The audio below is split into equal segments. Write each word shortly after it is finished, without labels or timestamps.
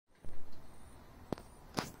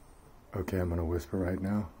Okay, I'm gonna whisper right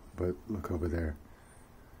now, but look over there.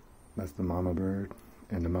 That's the mama bird,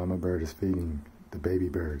 and the mama bird is feeding the baby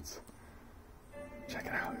birds. Check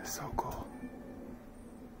it out, it's so cool.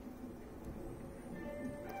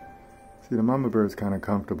 See, the mama bird's kind of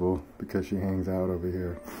comfortable because she hangs out over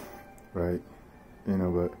here, right? You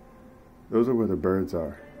know, but those are where the birds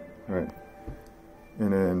are, right?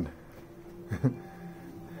 And then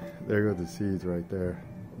there go the seeds right there,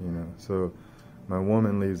 you know. So my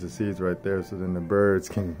woman leaves the seeds right there so then the birds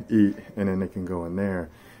can eat, and then they can go in there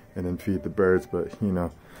and then feed the birds. But you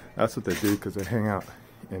know, that's what they do because they hang out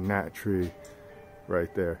in that tree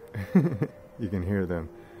right there. You can hear them,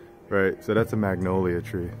 right? So that's a magnolia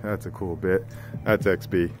tree. That's a cool bit. That's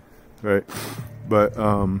XB, right? But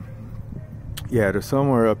yeah, they're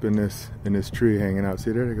somewhere up in this tree hanging out.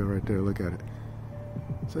 See, there they go right there. Look at it.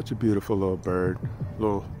 Such a beautiful little bird.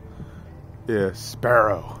 Little, yeah,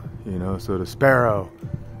 sparrow, you know. So the sparrow,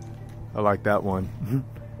 I like that one.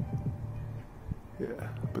 Yeah,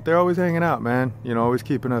 but they're always hanging out, man. You know, always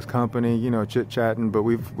keeping us company, you know, chit-chatting. But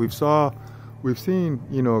we've seen,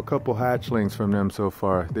 you know, a couple hatchlings from them so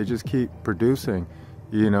far. They just keep producing.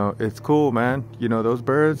 You know, it's cool, man. You know, those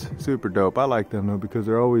birds, super dope. I like them though because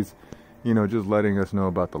they're always, you know, just letting us know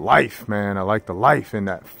about the life, man. I like the life, and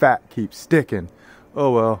that fat keeps sticking.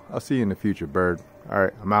 Oh well, I'll see you in the future, bird. All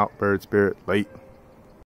right, I'm out, bird spirit, late.